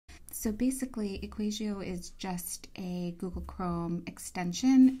So basically, EquatIO is just a Google Chrome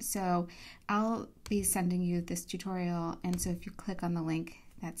extension. So I'll be sending you this tutorial, and so if you click on the link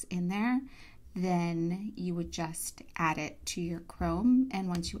that's in there, then you would just add it to your Chrome. And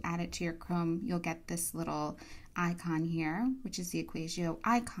once you add it to your Chrome, you'll get this little icon here, which is the EquatIO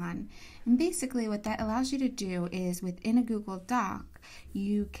icon. And basically what that allows you to do is within a Google Doc,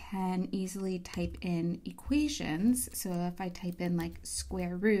 you can easily type in equations. So if I type in like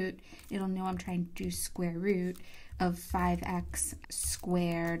square root, it'll know I'm trying to do square root of 5x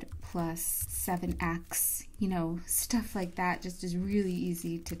squared plus 7x, you know, stuff like that. Just is really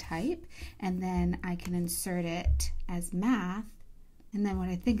easy to type. And then I can insert it as math. And then what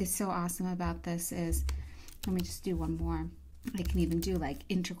I think is so awesome about this is, let me just do one more. I can even do like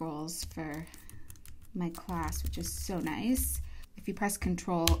integrals for my class, which is so nice. If you press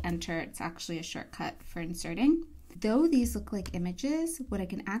Control Enter, it's actually a shortcut for inserting. Though these look like images, what I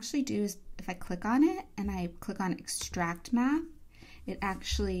can actually do is if I click on it and I click on Extract Math, it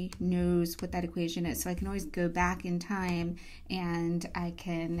actually knows what that equation is. So I can always go back in time and I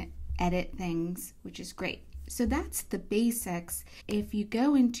can edit things, which is great. So that's the basics. If you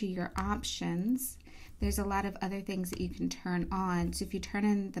go into your options, there's a lot of other things that you can turn on. So if you turn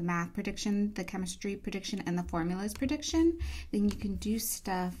in the math prediction, the chemistry prediction, and the formulas prediction, then you can do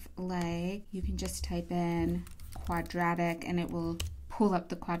stuff like you can just type in quadratic and it will pull up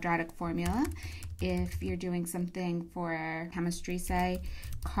the quadratic formula. If you're doing something for chemistry, say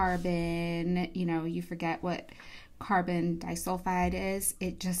carbon, you know, you forget what carbon disulfide is,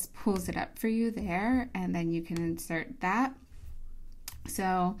 it just pulls it up for you there, and then you can insert that.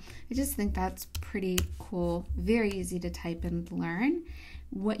 So I just think that's pretty cool, very easy to type and learn.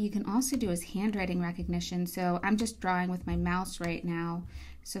 What you can also do is handwriting recognition. So I'm just drawing with my mouse right now.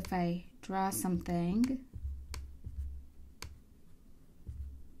 So if I draw something,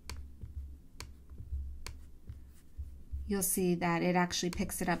 you'll see that it actually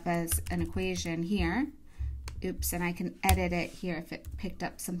picks it up as an equation here. Oops, and I can edit it here if it picked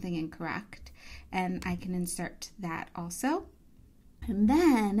up something incorrect. And I can insert that also. And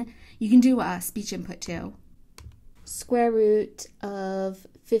then you can do a speech input too. Square root of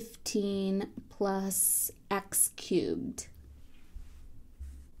 15 plus x cubed.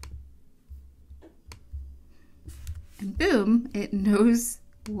 And boom, it knows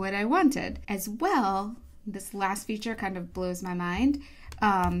what I wanted. As well, this last feature kind of blows my mind.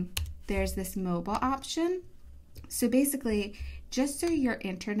 There's this mobile option. So basically, just so your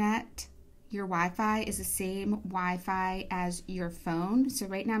internet, your Wi-Fi is the same Wi-Fi as your phone. So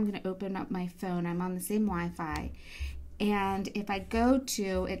right now I'm going to open up my phone. I'm on the same Wi-Fi. And if I go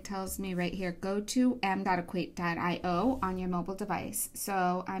to, it tells me right here, go to m.equat.io on your mobile device.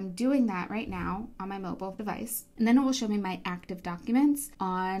 So I'm doing that right now on my mobile device. And then it will show me my active documents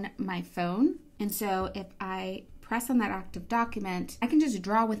on my phone. And so if I press on that active document, I can just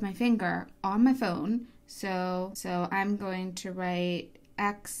draw with my finger on my phone. So I'm going to write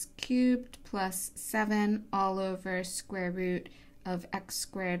x cubed plus 7 all over square root of x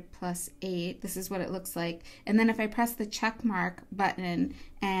squared plus 8. This is what it looks like. And then if I press the check mark button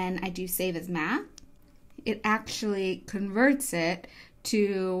and I do save as math, it actually converts it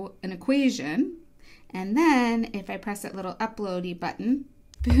to an equation. And then if I press that little uploady button,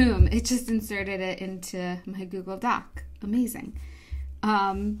 boom, it just inserted it into my Google Doc. Amazing.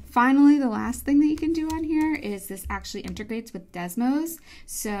 Finally, the last thing that you can do on here is this actually integrates with Desmos.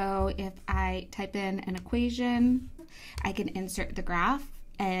 So if I type in an equation, I can insert the graph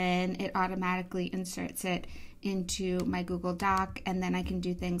and it automatically inserts it into my Google Doc. And then I can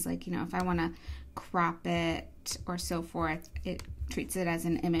do things like, you know, if I want to crop it or so forth, it treats it as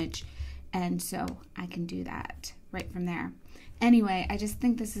an image. And so I can do that right from there. Anyway, I just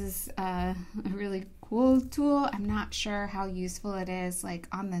think this is a really cool tool. I'm not sure how useful it is like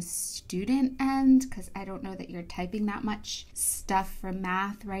on the student end, because I don't know that you're typing that much stuff for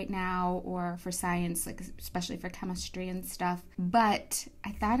math right now or for science, like especially for chemistry and stuff. But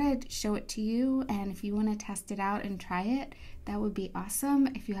I thought I'd show it to you, and if you want to test it out and try it, that would be awesome.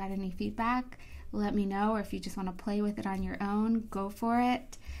 If you had any feedback, let me know, or if you just want to play with it on your own, go for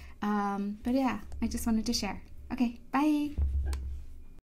it. But yeah, I just wanted to share. Okay, bye.